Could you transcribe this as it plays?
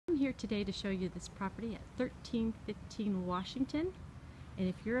here today to show you this property at 1315 Washington. And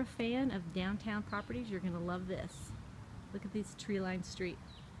if you're a fan of downtown properties, you're going to love this. Look at this tree-lined street.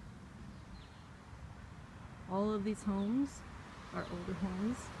 All of these homes are older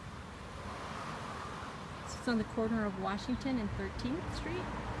homes. It's on the corner of Washington and 13th Street.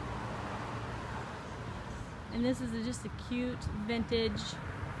 And this is just a cute, vintage,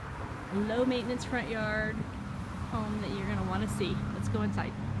 low-maintenance front yard home that you're going to want to see. Let's go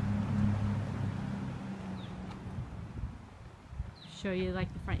inside. Show you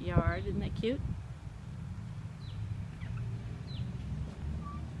like the front yard. Isn't that cute?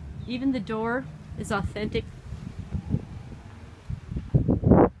 Even the door is authentic.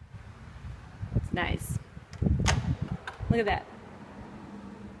 It's nice. Look at that.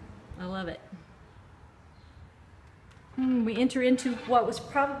 I love it. We enter into what was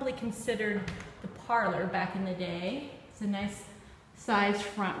probably considered the parlor back in the day. It's a nice sized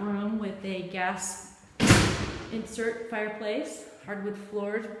front room with a gas insert fireplace, hardwood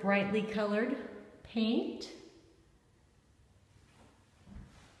floors, brightly colored paint.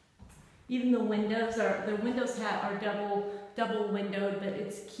 Even the windows are double windowed, but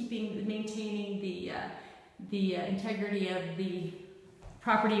it's maintaining the integrity of the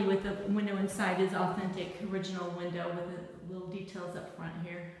property with the window inside is authentic, original window with the little details up front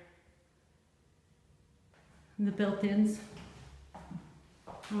here. And the built-ins,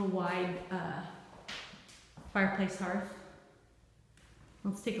 a wide fireplace hearth.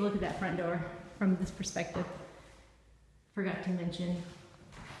 Let's take a look at that front door from this perspective. Forgot to mention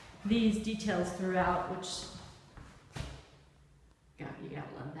these details throughout, which you gotta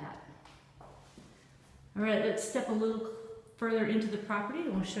love that. All right, let's step a little further into the property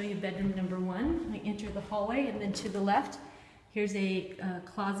and we'll show you bedroom number one. I enter the hallway and then to the left, here's a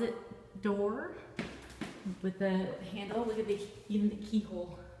closet door with a handle. Look at even the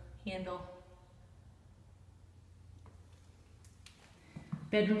keyhole handle.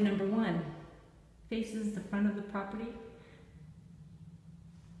 Bedroom number one faces the front of the property.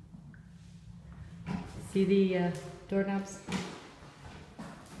 See the doorknobs?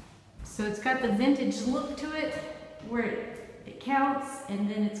 So it's got the vintage look to it where it counts, and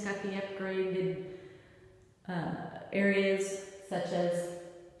then it's got the upgraded areas such as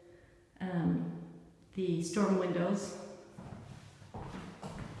the storm windows.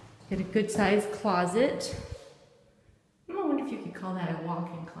 Got a good sized closet. I wonder if you could call that a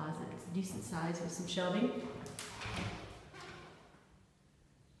walk-in closet. It's a decent size with some shelving.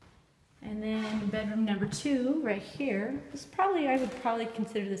 And then bedroom number two right here is I would probably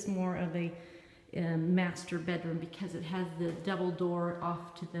consider this more of a master bedroom because it has the double door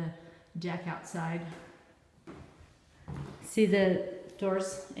off to the deck outside. See the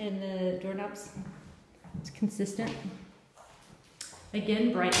doors and the doorknobs? It's consistent.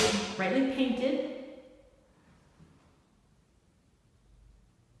 Again, brightly painted.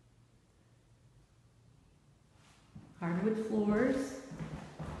 Hardwood floors.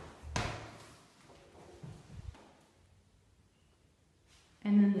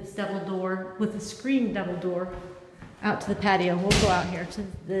 And then this double door with a screen double door out to the patio. We'll go out here to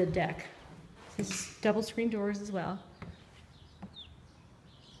the deck. So it's double screen doors as well.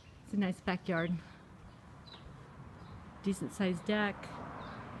 It's a nice backyard. Decent sized deck.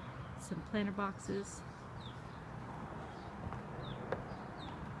 Some planter boxes.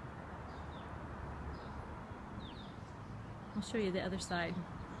 I'll show you the other side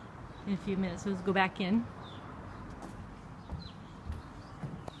in a few minutes. So let's go back in.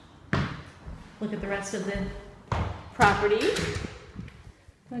 Look at the rest of the property.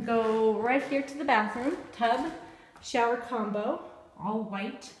 I'm gonna go right here to the bathroom. Tub, shower combo, all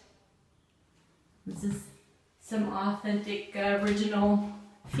white. This is some authentic, original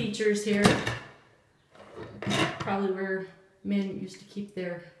features here. Probably where men used to keep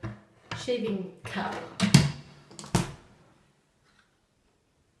their shaving cup.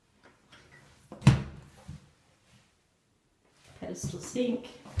 Pedestal sink.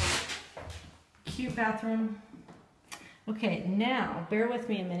 Cute bathroom. Okay, now bear with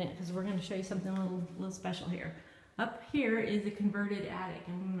me a minute because we're going to show you something a little special here. Up here is a converted attic,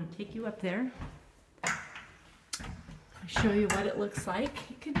 and I'm going to take you up there. I'll show you what it looks like.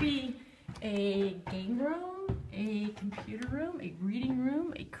 It could be a game room, a computer room, a reading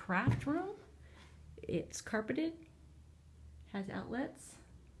room, a craft room. It's carpeted, has outlets,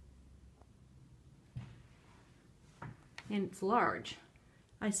 and it's large.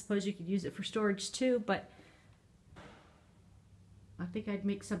 I suppose you could use it for storage too, but I think I'd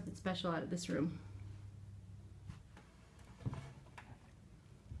make something special out of this room.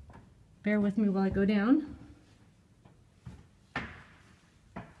 Bear with me while I go down.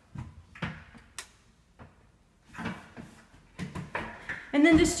 And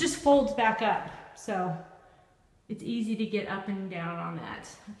then this just folds back up. So it's easy to get up and down on that.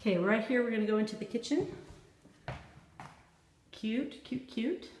 Okay, right here we're gonna go into the kitchen. Cute, cute,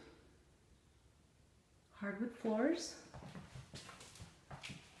 cute. Hardwood floors.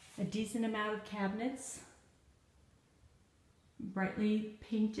 A decent amount of cabinets. Brightly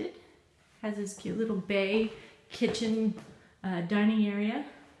painted. Has this cute little bay kitchen dining area.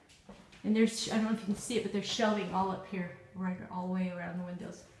 And there's, I don't know if you can see it, but there's shelving all up here, right all the way around the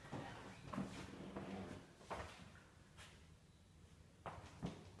windows.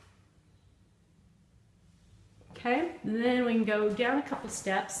 Okay, and then we can go down a couple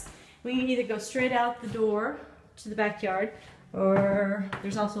steps. We can either go straight out the door to the backyard, or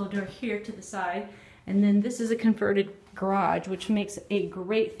there's also a door here to the side. And then this is a converted garage, which makes a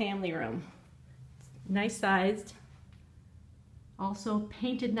great family room. Nice sized. Also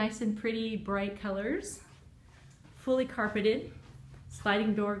painted nice and pretty bright colors. Fully carpeted.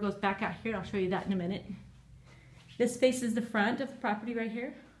 Sliding door goes back out here. I'll show you that in a minute. This faces the front of the property right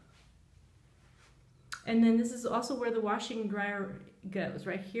here. And then this is also where the washing and dryer goes,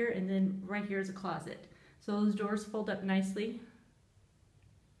 right here, and then right here is a closet. So those doors fold up nicely.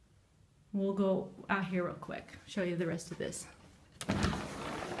 We'll go out here real quick, show you the rest of this.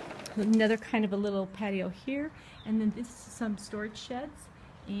 Another kind of a little patio here, and then this is some storage sheds,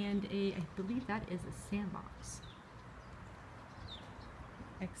 and I believe that is a sandbox.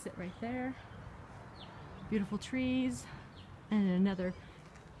 Exit right there. Beautiful trees, and another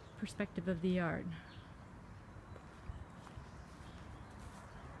perspective of the yard.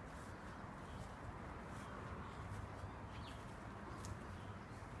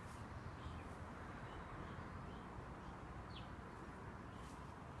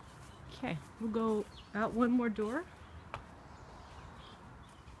 Okay, we'll go out one more door.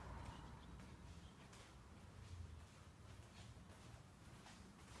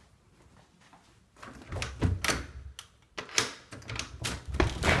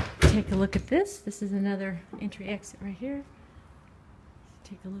 Take a look at this. This is another entry exit right here.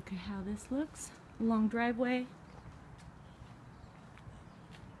 Take a look at how this looks. Long driveway.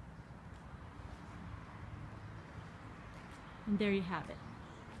 And there you have it.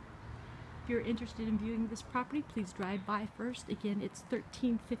 If you're interested in viewing this property, please drive by first. Again, it's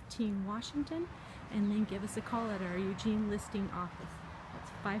 1315 Washington, and then give us a call at our Eugene listing office.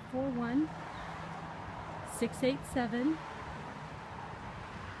 That's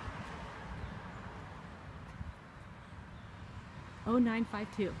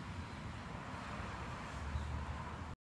 541-687-0952.